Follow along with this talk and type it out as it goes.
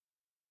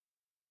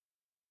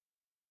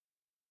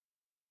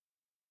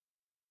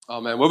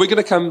Amen. Well, we're going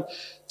to come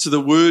to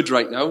the word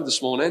right now this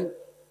morning.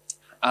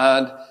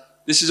 And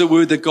this is a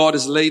word that God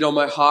has laid on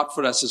my heart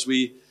for us as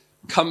we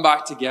come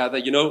back together.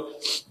 You know,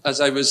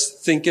 as I was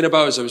thinking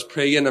about, as I was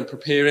praying and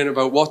preparing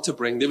about what to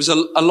bring, there was a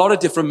lot of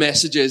different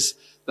messages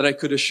that I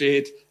could have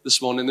shared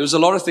this morning. There was a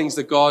lot of things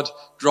that God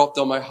dropped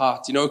on my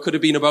heart. You know, it could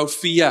have been about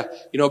fear,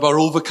 you know, about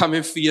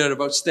overcoming fear,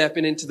 about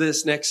stepping into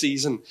this next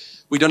season.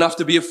 We don't have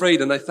to be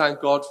afraid, and I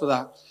thank God for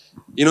that.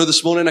 You know,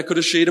 this morning I could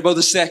have shared about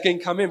the second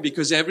coming,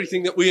 because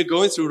everything that we are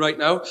going through right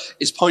now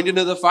is pointing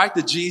to the fact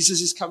that Jesus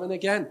is coming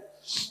again.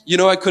 You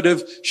know, I could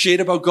have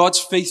shared about God's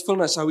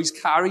faithfulness, how he's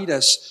carried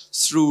us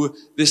through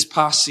this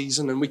past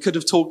season. And we could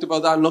have talked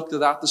about that and looked at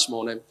that this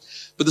morning.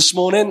 But this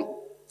morning,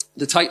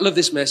 the title of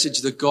this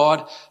message that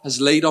God has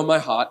laid on my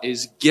heart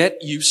is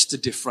Get Used to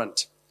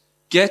Different.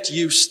 Get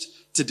used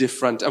to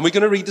different. And we're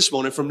going to read this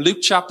morning from Luke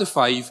chapter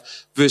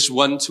 5, verse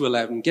 1 to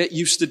 11. Get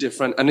used to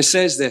different. And it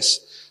says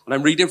this, and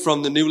I'm reading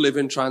from the New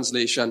Living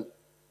Translation.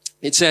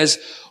 It says,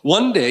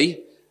 one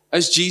day,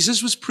 as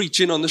Jesus was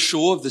preaching on the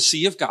shore of the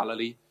Sea of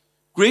Galilee,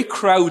 great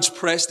crowds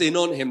pressed in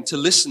on him to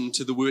listen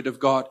to the word of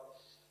God.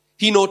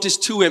 He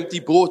noticed 2 empty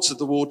boats at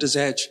the water's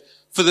edge,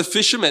 for the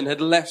fishermen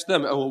had left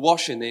them and were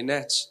washing their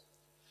nets.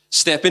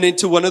 Stepping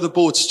into one of the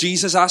boats,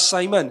 Jesus asked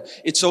Simon,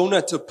 its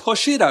owner, to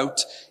push it out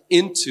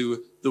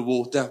into the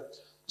water.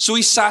 So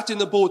he sat in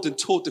the boat and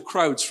taught the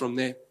crowds from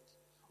there.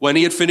 When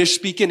he had finished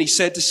speaking, he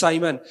said to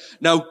Simon,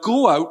 now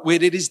go out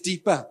where it is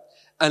deeper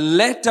and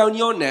let down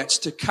your nets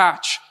to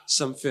catch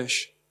some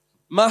fish.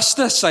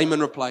 Master,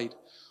 Simon replied,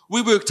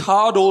 we worked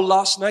hard all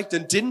last night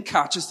and didn't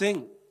catch a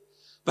thing.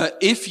 But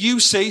if you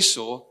say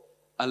so,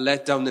 I'll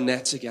let down the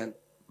nets again.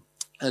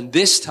 And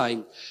this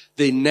time,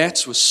 their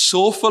nets were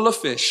so full of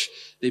fish,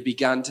 they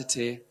began to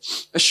tear.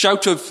 A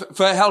shout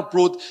for help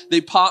brought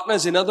their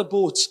partners in other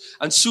boats,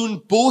 and soon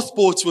both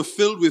boats were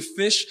filled with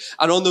fish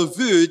and on the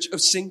verge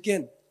of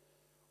sinking.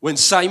 When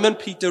Simon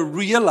Peter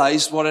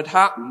realized what had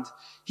happened,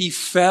 he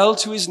fell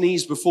to his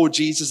knees before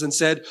Jesus and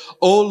said,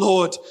 oh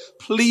Lord,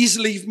 please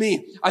leave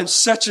me. I'm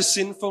such a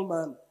sinful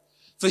man.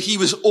 For he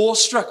was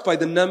awestruck by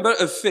the number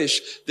of fish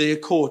they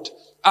had caught,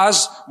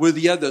 as were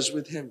the others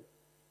with him.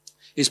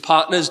 His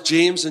partners,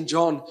 James and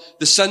John,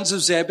 the sons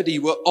of Zebedee,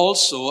 were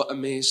also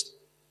amazed.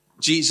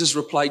 Jesus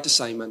replied to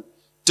Simon,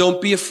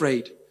 don't be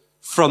afraid.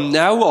 From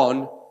now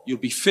on, you'll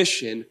be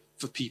fishing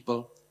for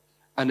people.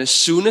 And as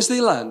soon as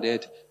they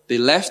landed, they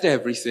left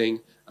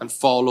everything and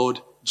followed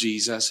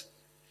Jesus.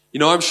 You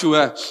know, I'm sure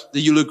that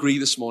you'll agree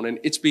this morning.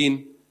 It's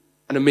been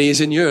an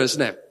amazing year,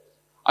 isn't it?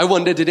 I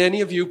wonder, did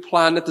any of you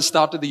plan at the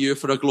start of the year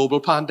for a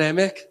global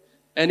pandemic?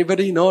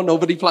 Anybody? No,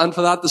 nobody planned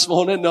for that this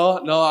morning.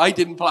 No, I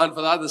didn't plan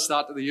for that at the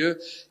start of the year.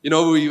 You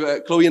know,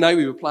 Chloe and I,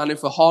 we were planning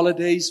for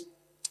holidays.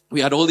 We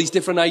had all these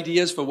different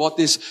ideas for what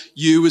this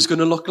year was going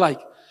to look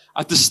like.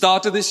 At the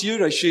start of this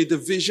year, I shared the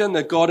vision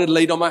that God had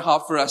laid on my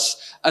heart for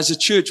us as a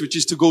church, which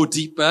is to go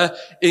deeper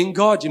in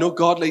God. You know,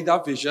 God laid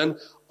that vision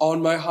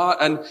on my heart.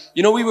 And,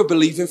 you know, we were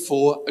believing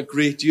for a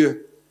great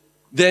year.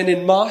 Then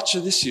in March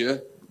of this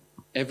year,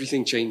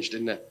 everything changed,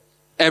 didn't it?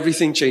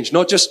 Everything changed.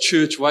 Not just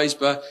church-wise,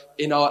 but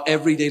in our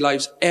everyday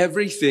lives.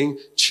 Everything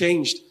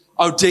changed.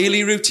 Our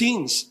daily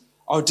routines,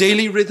 our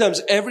daily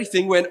rhythms,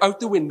 everything went out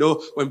the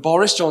window when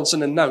Boris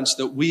Johnson announced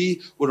that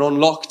we were on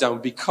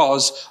lockdown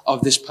because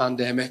of this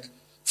pandemic.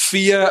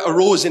 Fear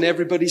arose in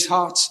everybody's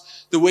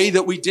hearts. The way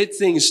that we did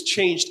things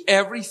changed.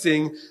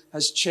 Everything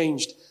has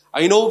changed.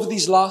 I know over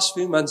these last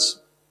few months,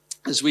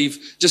 as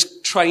we've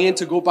just trying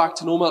to go back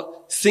to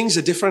normal, things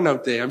are different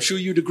out there. I'm sure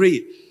you'd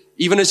agree.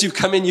 Even as you've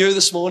come in here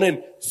this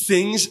morning,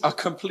 things are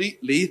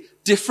completely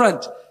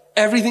different.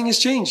 Everything has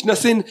changed.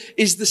 Nothing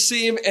is the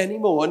same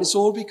anymore. And it's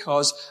all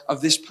because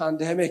of this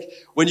pandemic.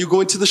 When you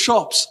go into the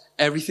shops,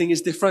 everything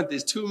is different.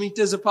 There's 2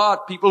 meters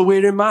apart, people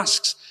wearing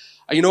masks.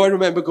 And you know, I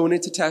remember going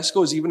into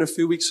Tesco's even a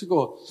few weeks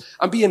ago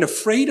and being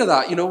afraid of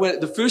that. You know,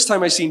 the first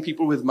time I seen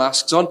people with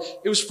masks on,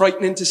 it was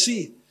frightening to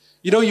see.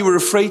 You know, you were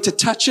afraid to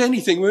touch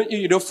anything, weren't you?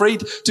 You know,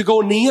 afraid to go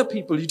near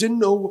people. You didn't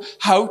know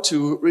how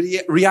to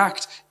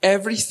react.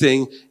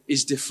 Everything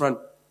is different.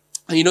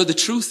 And you know, the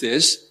truth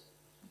is,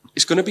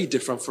 it's going to be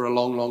different for a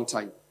long, long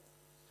time.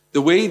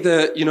 The way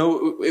that, you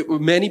know,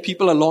 many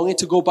people are longing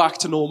to go back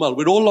to normal.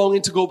 We're all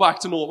longing to go back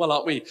to normal,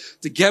 aren't we?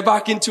 To get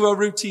back into our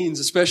routines,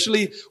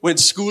 especially when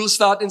school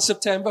starts in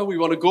September. We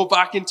want to go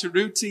back into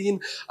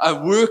routine,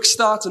 work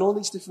starts and all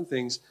these different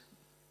things.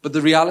 But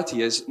the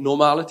reality is,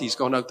 normality's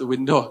gone out the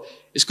window.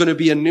 It's going to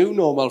be a new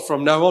normal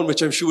from now on,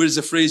 which I'm sure is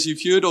a phrase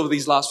you've heard over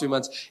these last few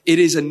months. It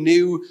is a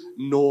new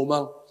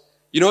normal.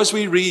 You know, as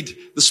we read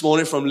this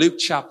morning from Luke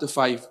chapter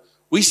 5,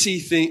 we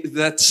see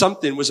that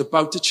something was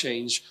about to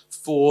change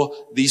for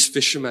these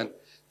fishermen.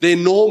 Their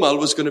normal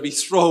was going to be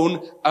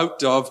thrown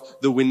out of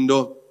the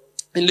window.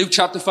 In Luke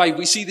chapter 5,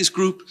 we see this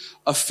group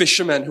of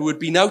fishermen who had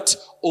been out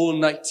all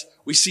night.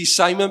 We see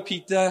Simon,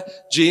 Peter,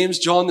 James,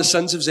 John, the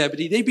sons of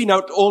Zebedee. They'd been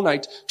out all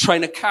night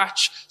trying to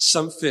catch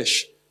some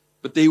fish,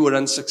 but they were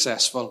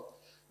unsuccessful.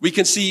 We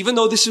can see, even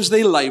though this was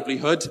their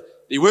livelihood,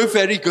 They weren't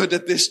very good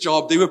at this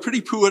job. They were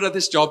pretty poor at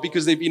this job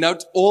because they'd been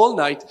out all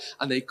night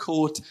and they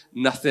caught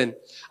nothing.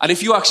 And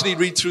if you actually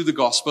read through the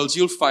Gospels,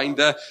 you'll find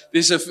that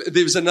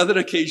there was another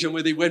occasion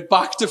where they went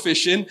back to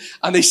fishing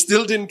and they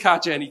still didn't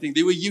catch anything.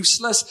 They were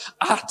useless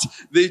at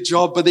their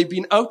job, but they'd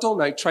been out all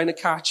night trying to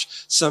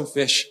catch some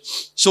fish.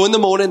 So in the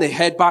morning, they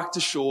head back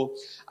to shore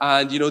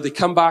and, they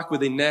come back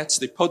with their nets.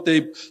 They put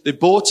their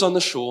boats on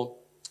the shore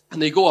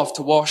and they go off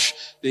to wash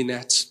their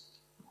nets.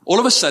 All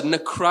of a sudden, a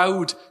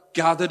crowd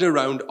gathered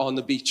around on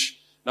the beach.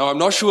 Now, I'm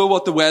not sure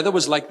what the weather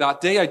was like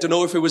that day. I don't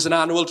know if it was an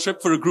annual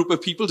trip for a group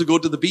of people to go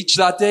to the beach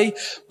that day,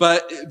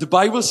 but the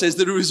Bible says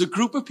that there was a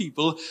group of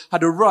people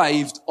had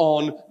arrived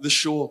on the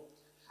shore.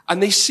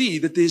 And they see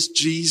that there's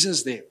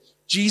Jesus there.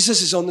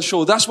 Jesus is on the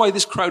shore. That's why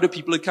this crowd of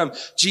people had come.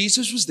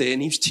 Jesus was there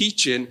and he was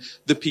teaching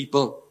the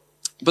people.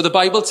 But the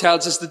Bible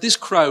tells us that this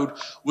crowd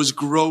was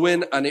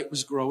growing and it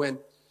was growing.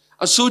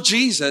 And so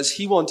Jesus,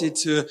 he wanted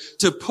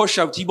to push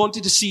out. He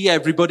wanted to see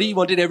everybody. He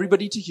wanted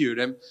everybody to hear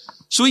him.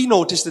 So he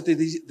noticed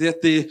that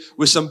there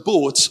were some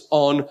boats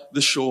on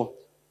the shore.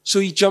 So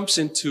he jumps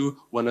into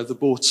one of the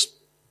boats.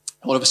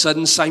 All of a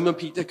sudden, Simon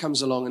Peter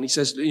comes along and he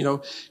says,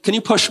 can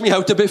you push me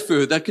out a bit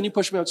further? Can you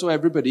push me out so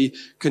everybody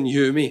can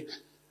hear me?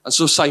 And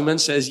so Simon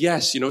says,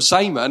 yes.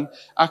 Simon,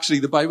 actually,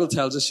 the Bible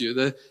tells us here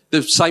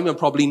that Simon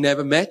probably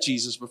never met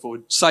Jesus before.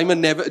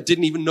 Simon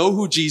didn't even know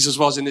who Jesus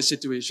was in this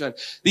situation.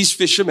 These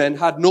fishermen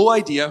had no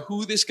idea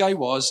who this guy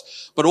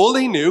was, but all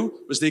they knew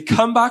was they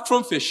come back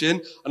from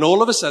fishing and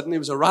all of a sudden there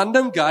was a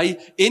random guy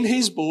in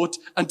his boat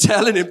and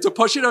telling him to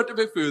push it out a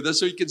bit further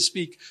so he could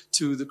speak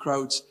to the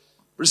crowds.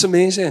 But it's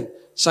amazing.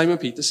 Simon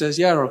Peter says,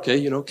 yeah,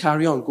 okay,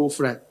 carry on, go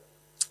for it.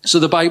 So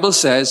the Bible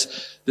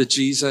says that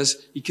Jesus,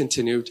 he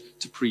continued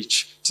to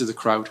preach to the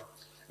crowd.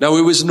 Now,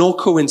 it was no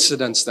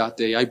coincidence that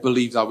day. I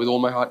believe that with all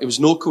my heart. It was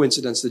no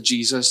coincidence that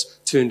Jesus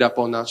turned up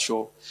on that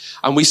shore.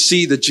 And we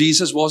see that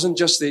Jesus wasn't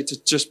just there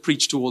to just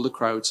preach to all the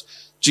crowds.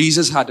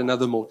 Jesus had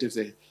another motive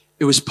there.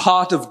 It was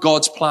part of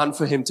God's plan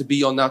for him to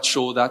be on that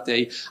shore that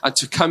day and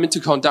to come into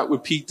contact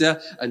with Peter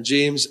and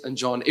James and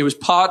John. It was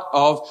part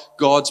of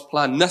God's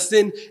plan.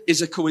 Nothing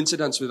is a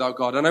coincidence without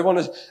God. And I want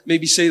to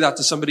maybe say that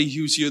to somebody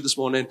who's here this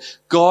morning.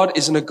 God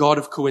isn't a God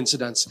of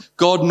coincidence.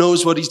 God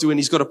knows what he's doing.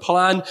 He's got a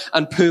plan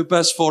and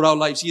purpose for our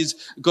lives. He has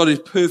got his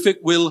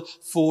perfect will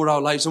for our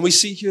lives. And we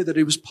see here that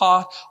it was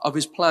part of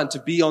his plan to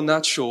be on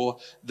that shore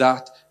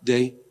that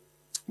day.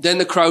 Then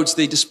the crowds,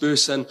 they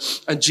disperse and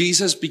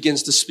Jesus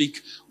begins to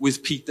speak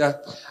with Peter.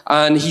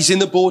 And he's in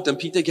the boat and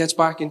Peter gets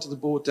back into the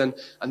boat and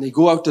they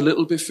go out a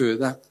little bit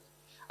further.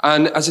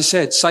 And as I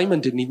said,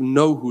 Simon didn't even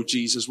know who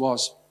Jesus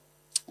was.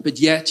 But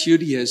yet here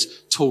he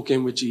is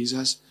talking with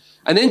Jesus.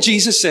 And then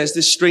Jesus says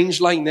this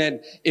strange line then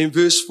in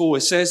verse 4.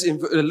 It says in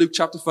Luke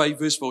chapter 5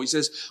 verse 4, he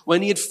says,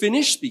 when he had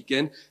finished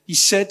speaking, he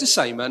said to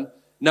Simon,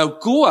 now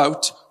go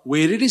out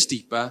where it is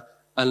deeper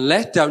and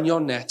let down your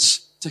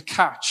nets to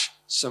catch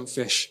some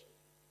fish.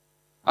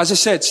 As I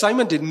said,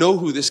 Simon didn't know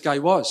who this guy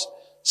was.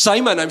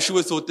 Simon, I'm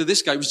sure, thought that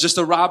this guy was just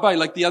a rabbi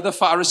like the other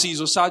Pharisees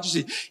or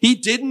Sadducees. He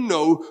didn't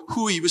know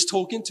who he was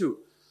talking to.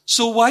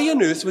 So why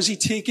on earth was he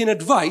taking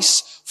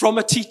advice from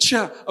a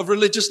teacher of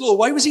religious law?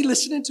 Why was he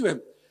listening to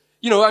him?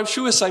 I'm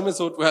sure Simon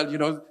thought,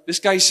 well, this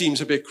guy seems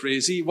a bit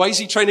crazy. Why is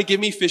he trying to give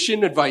me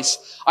fishing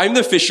advice? I'm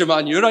the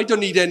fisherman here. I don't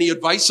need any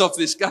advice off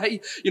this guy.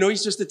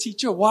 He's just a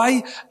teacher.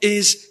 Why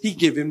is he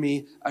giving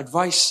me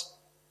advice?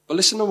 But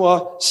listen to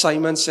what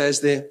Simon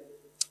says there.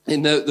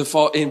 In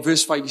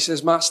verse 5, he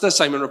says, Master,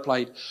 Simon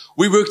replied,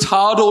 we worked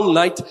hard all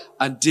night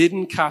and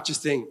didn't catch a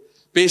thing.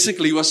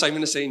 Basically, what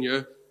Simon is saying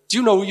here, do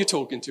you know who you're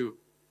talking to?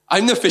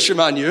 I'm the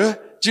fisherman here.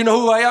 Do you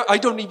know who I am? I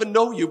don't even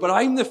know you, but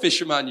I'm the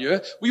fisherman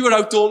here. We were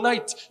out all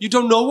night. You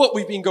don't know what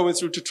we've been going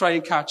through to try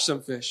and catch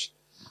some fish.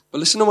 But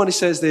listen to what he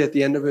says there at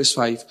the end of verse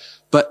 5.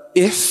 But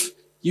if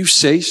you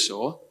say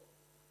so,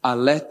 I'll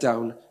let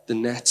down the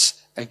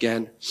nets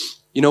again.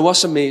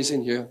 What's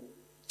amazing here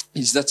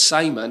is that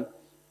Simon,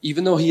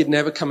 even though he had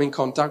never come in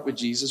contact with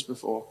Jesus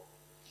before,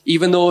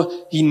 even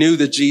though he knew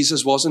that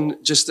Jesus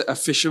wasn't just a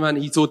fisherman,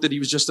 he thought that he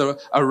was just a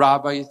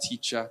rabbi, a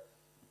teacher.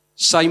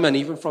 Simon,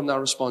 even from that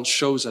response,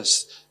 shows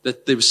us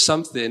that there was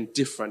something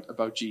different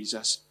about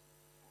Jesus.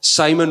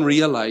 Simon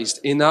realized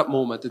in that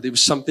moment that there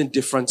was something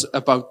different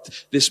about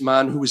this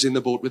man who was in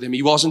the boat with him.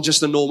 He wasn't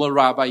just a normal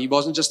rabbi. He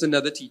wasn't just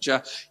another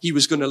teacher. He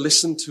was going to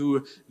listen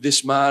to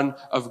this man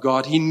of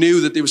God. He knew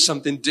that there was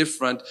something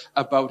different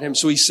about him.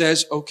 So he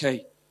says,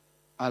 okay,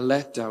 I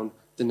let down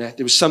the net.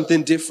 There was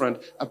something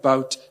different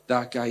about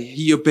that guy.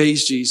 He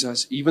obeys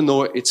Jesus, even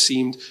though it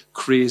seemed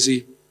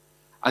crazy.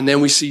 And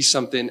then we see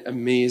something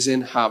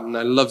amazing happen.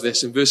 I love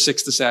this. In verse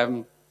 6 to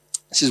 7,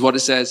 this is what it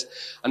says.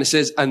 And it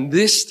says, and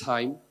this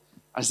time,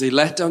 as they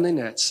let down their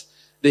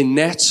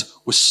nets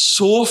were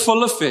so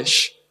full of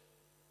fish,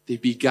 they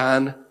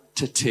began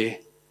to tear.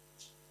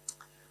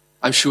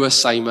 I'm sure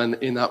Simon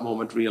in that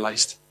moment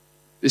realized,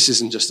 this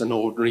isn't just an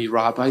ordinary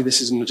rabbi.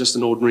 This isn't just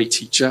an ordinary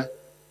teacher.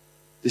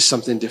 There's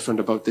something different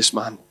about this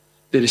man.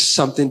 There is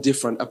something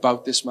different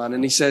about this man.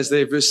 And he says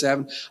there, verse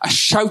 7, a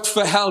shout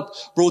for help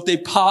brought their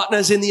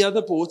partners in the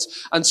other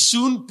boats, and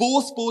soon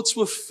both boats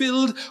were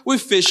filled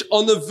with fish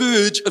on the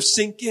verge of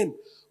sinking.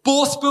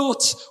 Both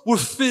boats were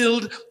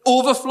filled,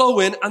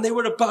 overflowing, and they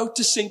were about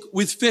to sink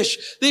with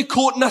fish. They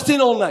caught nothing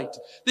all night.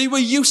 They were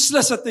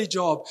useless at their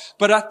job.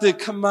 But at the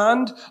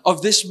command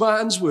of this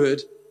man's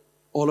word,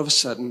 all of a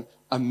sudden,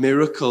 a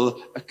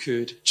miracle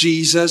occurred.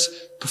 Jesus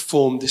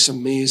performed this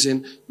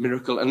amazing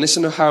miracle. And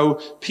listen to how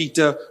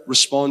Peter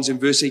responds in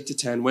verse 8 to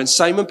 10. When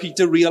Simon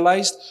Peter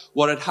realized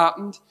what had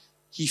happened,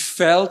 he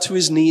fell to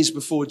his knees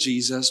before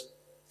Jesus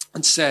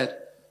and said,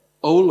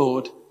 "O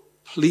Lord,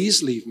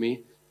 please leave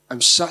me.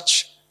 I'm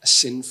such a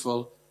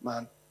sinful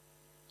man."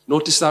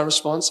 Notice that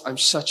response. I'm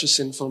such a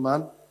sinful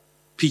man.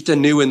 Peter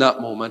knew in that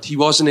moment, he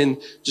wasn't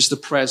in just the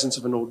presence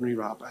of an ordinary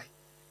rabbi.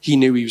 He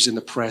knew he was in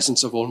the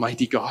presence of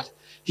Almighty God.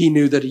 He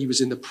knew that he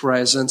was in the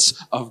presence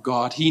of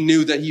God. He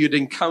knew that he had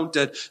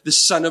encountered the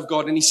Son of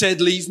God. And he said,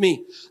 leave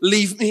me.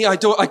 I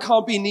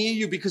can't be near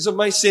you because of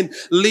my sin.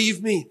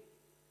 Leave me.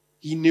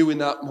 He knew in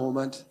that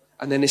moment.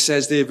 And then it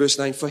says there, verse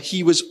 9, for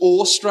he was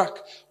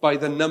awestruck by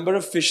the number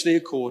of fish they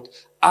had caught,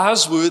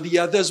 as were the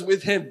others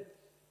with him.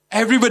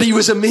 Everybody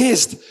was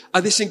amazed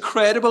at this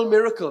incredible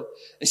miracle.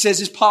 It says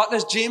his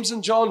partners, James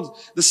and John,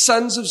 the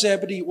sons of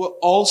Zebedee, were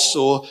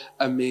also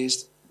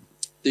amazed.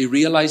 They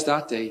realized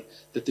that day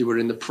that they were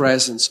in the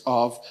presence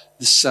of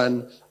the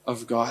Son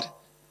of God.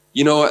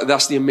 You know,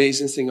 that's the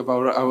amazing thing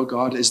about our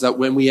God, is that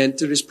when we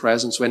enter his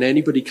presence, when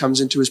anybody comes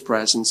into his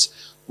presence,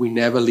 we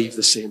never leave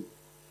the same.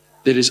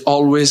 There is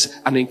always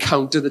an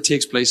encounter that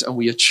takes place, and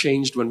we are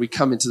changed when we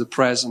come into the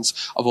presence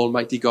of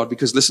Almighty God.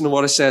 Because listen to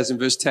what it says in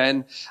verse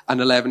 10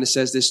 and 11. It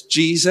says this,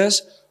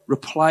 Jesus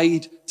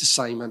replied to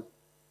Simon,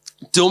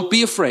 "Don't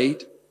be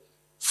afraid.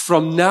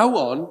 From now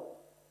on,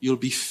 you'll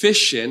be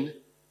fishing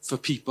for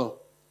people."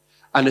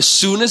 And as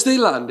soon as they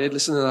landed,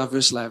 listen to that,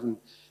 verse 11,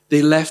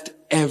 they left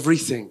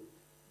everything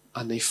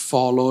and they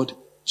followed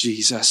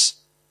Jesus.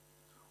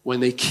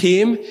 When they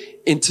came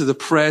into the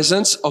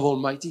presence of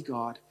Almighty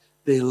God,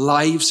 their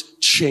lives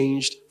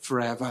changed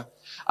forever.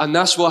 And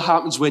that's what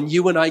happens when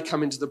you and I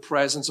come into the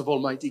presence of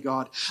Almighty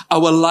God.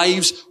 Our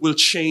lives will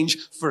change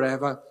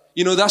forever.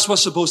 You know, that's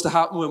what's supposed to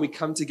happen when we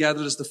come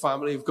together as the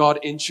family of God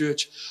in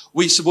church.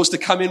 We're supposed to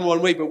come in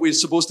one way, but we're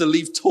supposed to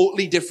leave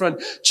totally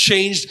different,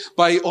 changed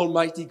by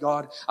Almighty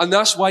God. And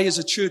that's why as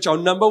a church, our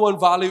number one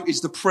value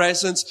is the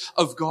presence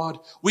of God.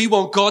 We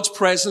want God's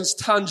presence,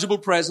 tangible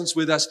presence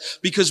with us,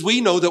 because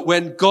we know that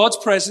when God's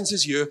presence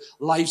is here,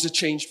 lives are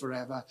changed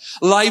forever.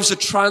 Lives are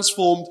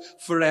transformed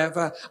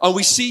forever. And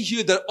we see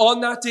here that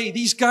on that day,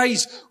 these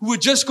guys who were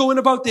just going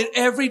about their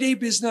everyday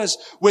business,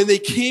 when they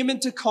came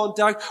into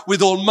contact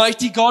with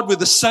Almighty God, with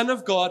the Son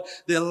of God,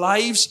 their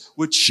lives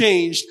were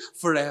changed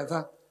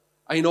forever.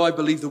 I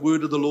believe the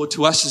word of the Lord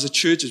to us as a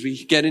church as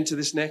we get into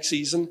this next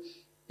season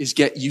is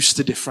get used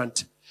to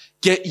different.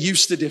 Get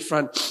used to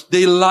different.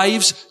 Their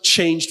lives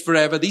changed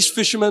forever. These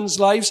fishermen's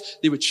lives,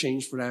 they were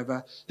changed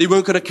forever. They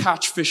weren't going to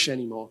catch fish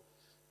anymore.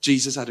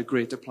 Jesus had a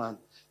greater plan.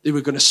 They were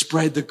going to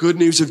spread the good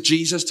news of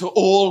Jesus to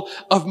all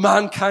of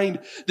mankind.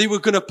 They were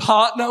going to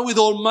partner with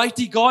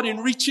Almighty God in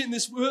reaching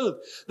this world.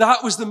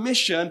 That was the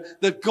mission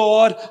that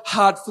God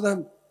had for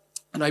them.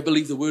 And I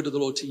believe the word of the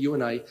Lord to you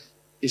and I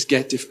is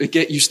get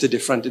used to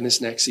different in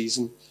this next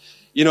season.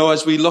 You know,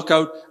 as we look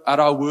out at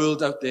our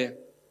world out there,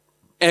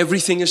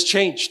 everything has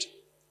changed.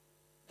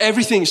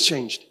 Everything has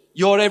changed.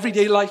 Your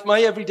everyday life,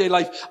 my everyday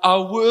life,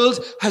 our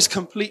world has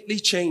completely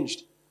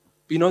changed.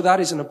 But you know, that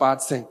isn't a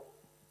bad thing.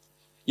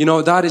 You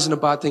know, that isn't a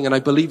bad thing, and I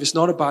believe it's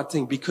not a bad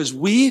thing, because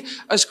we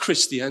as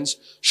Christians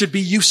should be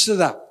used to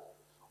that.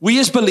 We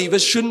as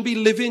believers shouldn't be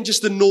living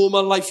just a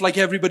normal life like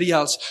everybody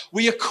else.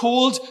 We are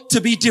called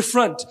to be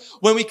different.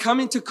 When we come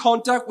into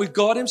contact with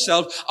God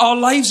himself, our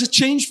lives are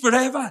changed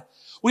forever.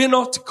 We are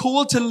not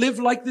called to live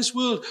like this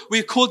world. We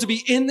are called to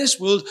be in this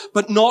world,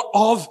 but not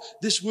of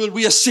this world.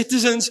 We are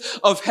citizens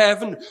of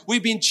heaven.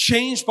 We've been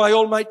changed by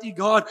Almighty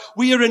God.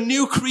 We are a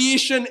new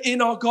creation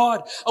in our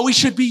God, and we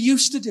should be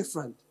used to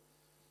different.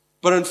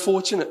 But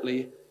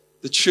unfortunately,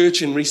 the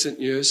church in recent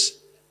years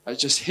has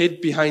just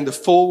hid behind the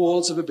four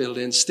walls of a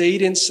building,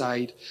 stayed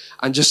inside,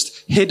 and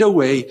just hid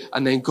away,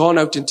 and then gone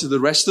out into the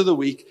rest of the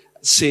week,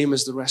 same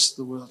as the rest of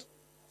the world.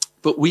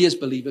 But we as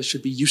believers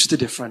should be used to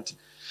different.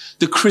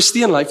 The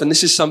Christian life, and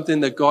this is something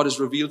that God has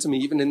revealed to me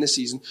even in this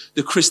season,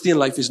 the Christian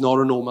life is not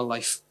a normal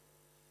life.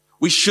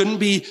 We shouldn't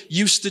be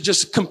used to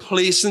just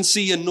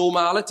complacency and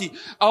normality.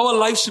 Our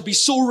lives should be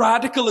so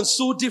radical and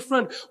so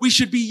different. We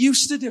should be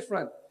used to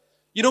different.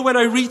 You know, when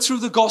I read through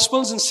the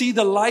Gospels and see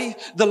the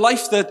life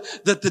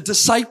that the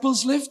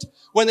disciples lived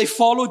when they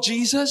followed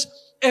Jesus,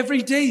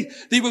 every day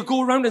they would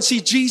go around and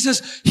see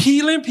Jesus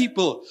healing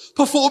people,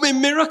 performing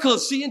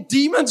miracles, seeing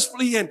demons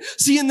fleeing,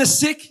 seeing the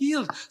sick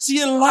healed,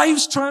 seeing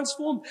lives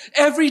transformed.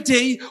 Every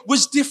day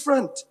was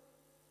different.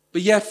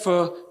 But yet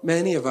for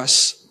many of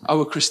us,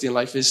 our Christian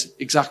life is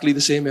exactly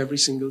the same every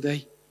single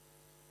day.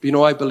 But you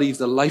know, I believe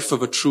the life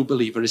of a true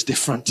believer is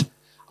different,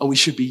 and we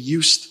should be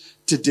used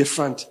to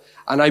different.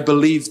 And I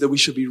believe that we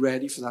should be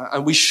ready for that.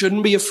 And we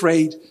shouldn't be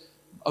afraid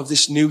of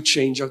this new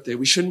change out there.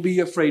 We shouldn't be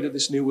afraid of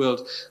this new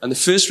world. And the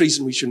first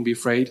reason we shouldn't be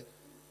afraid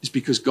is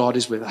because God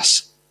is with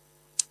us.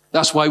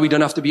 That's why we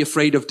don't have to be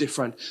afraid of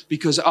different,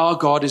 because our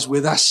God is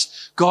with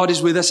us. God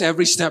is with us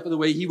every step of the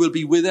way. He will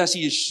be with us.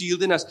 He is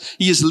shielding us.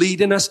 He is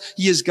leading us.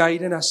 He is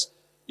guiding us.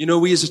 You know,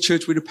 we as a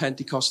church, we're a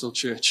Pentecostal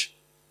church.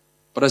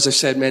 But as I've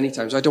said many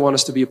times, I don't want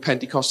us to be a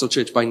Pentecostal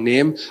church by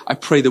name. I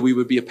pray that we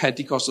would be a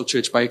Pentecostal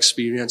church by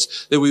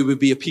experience, that we would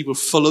be a people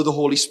full of the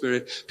Holy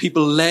Spirit,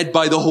 people led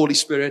by the Holy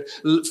Spirit,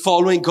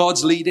 following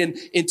God's leading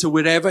into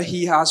wherever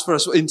He has for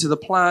us, into the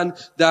plan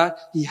that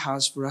He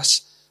has for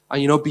us.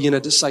 And you know, being a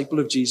disciple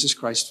of Jesus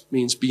Christ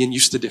means being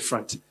used to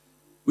different.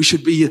 We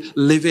should be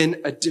living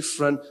a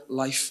different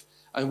life.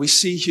 And we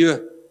see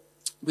here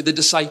with the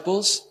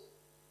disciples,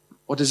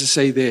 what does it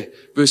say there?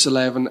 Verse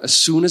 11, as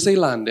soon as they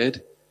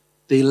landed,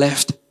 they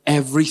left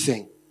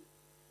everything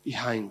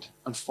behind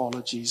and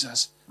followed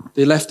Jesus.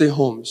 They left their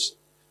homes.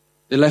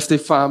 They left their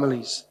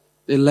families.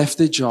 They left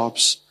their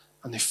jobs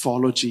and they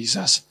followed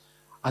Jesus.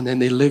 And then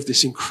they lived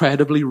this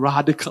incredibly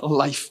radical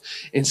life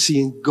in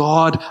seeing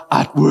God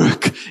at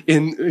work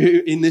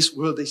in this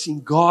world. They've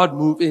seen God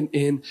moving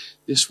in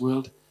this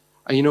world.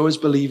 And you know, as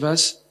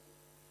believers,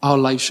 our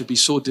lives should be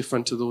so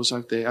different to those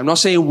out there. I'm not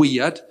saying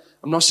weird.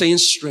 I'm not saying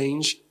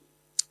strange.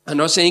 I'm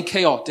not saying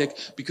chaotic,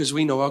 because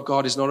we know our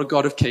God is not a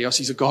God of chaos.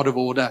 He's a God of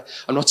order.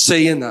 I'm not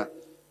saying that.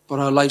 But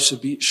our lives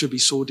should be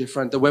so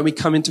different that when we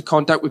come into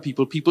contact with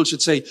people, people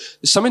should say,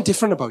 there's something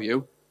different about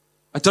you.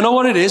 I don't know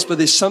what it is, but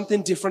there's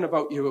something different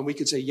about you. And we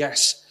could say,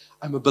 yes,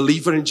 I'm a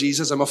believer in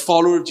Jesus. I'm a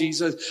follower of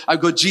Jesus.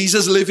 I've got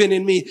Jesus living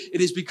in me. It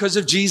is because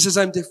of Jesus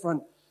I'm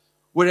different.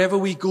 Wherever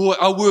we go,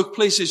 our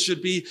workplaces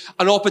should be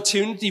an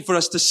opportunity for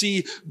us to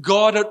see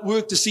God at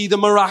work, to see the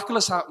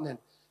miraculous happening.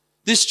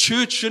 This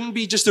church shouldn't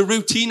be just a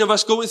routine of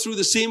us going through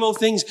the same old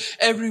things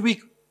every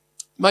week.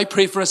 My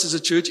prayer for us as a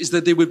church is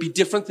that there would be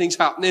different things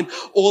happening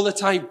all the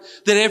time.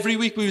 That every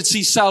week we would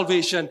see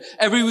salvation.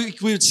 Every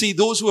week we would see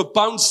those who are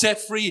bound set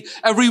free.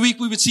 Every week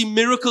we would see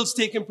miracles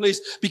taking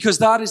place, because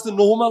that is the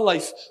normal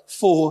life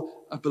for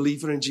a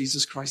believer in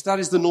Jesus Christ. That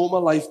is the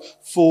normal life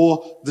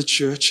for the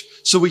church.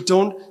 So we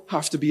don't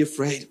have to be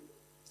afraid.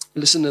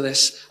 Listen to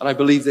this, and I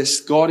believe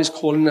this. God is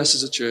calling us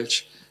as a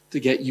church to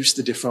get used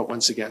to different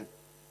once again.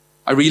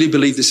 I really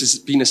believe this has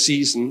been a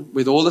season,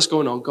 with all that's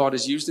going on, God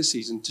has used this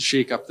season to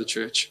shake up the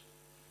church.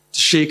 To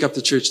shake up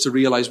the church, to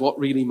realize what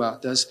really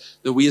matters,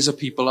 that we as a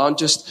people aren't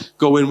just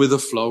going with the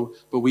flow,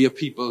 but we are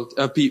people,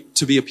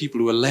 to be a people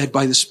who are led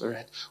by the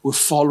Spirit. We're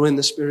following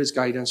the Spirit's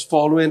guidance,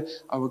 following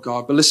our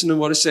God. But listen to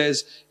what it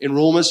says in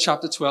Romans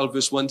chapter 12,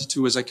 verse 1 to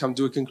 2, as I come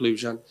to a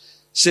conclusion. It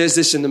says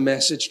this in the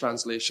Message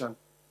translation.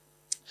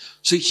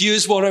 So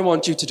here's what I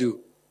want you to do.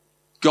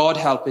 God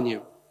helping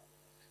you.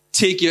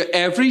 Take your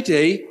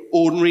everyday,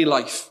 ordinary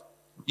life.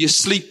 You're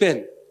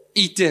sleeping,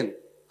 eating,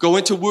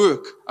 going to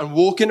work, and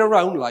walking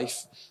around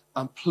life,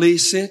 and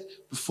place it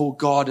before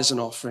God as an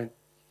offering.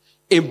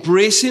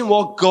 Embracing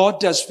what God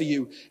does for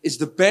you is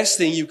the best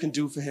thing you can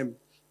do for Him.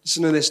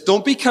 Listen to this.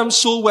 Don't become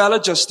so well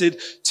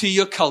adjusted to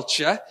your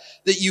culture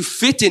that you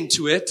fit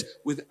into it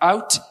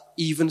without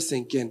even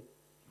thinking.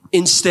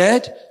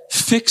 Instead,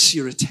 fix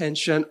your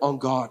attention on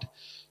God.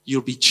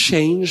 You'll be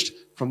changed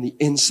from the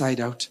inside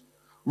out.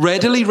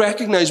 Readily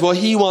recognize what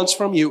He wants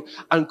from you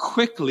and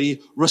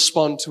quickly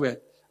respond to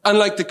it.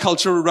 Unlike the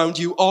culture around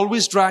you,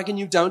 always dragging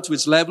you down to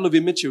its level of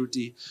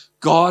immaturity,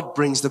 God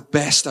brings the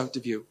best out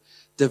of you,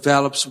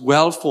 develops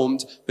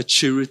well-formed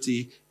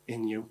maturity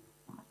in you.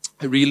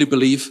 I really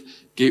believe,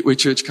 Gateway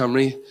Church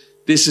Cymru,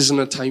 this isn't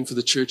a time for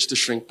the church to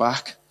shrink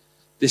back.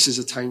 This is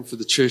a time for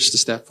the church to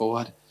step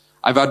forward.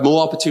 I've had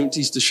more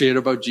opportunities to share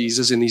about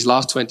Jesus in these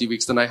last 20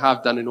 weeks than I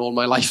have done in all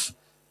my life.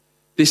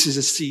 This is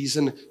a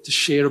season to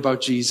share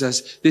about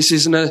Jesus. This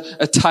isn't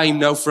a time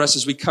now for us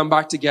as we come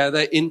back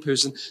together in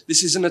person.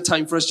 This isn't a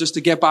time for us just to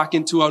get back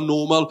into our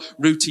normal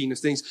routine of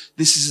things.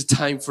 This is a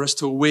time for us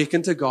to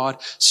awaken to God,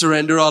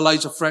 surrender our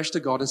lives afresh to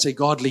God and say,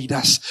 God, lead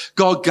us.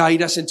 God,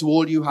 guide us into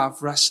all you have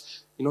for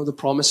us. You know the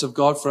promise of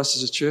God for us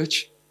as a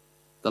church?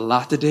 The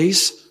latter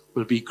days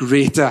will be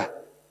greater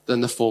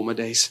than the former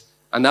days.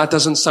 And that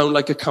doesn't sound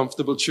like a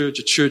comfortable church,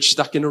 a church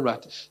stuck in a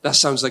rut. That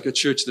sounds like a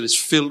church that is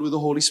filled with the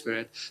Holy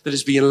Spirit, that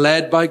is being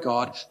led by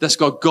God, that's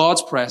got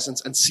God's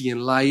presence and seeing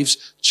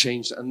lives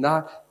changed. And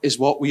that is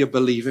what we are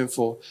believing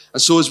for.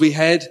 And so as we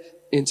head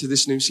into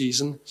this new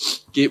season,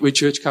 Gateway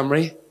Church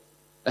Cymru,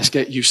 let's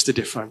get used to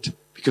different,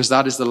 because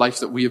that is the life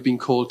that we have been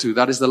called to.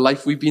 That is the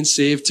life we've been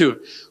saved to.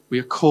 We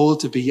are called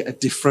to be a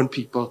different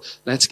people. Let's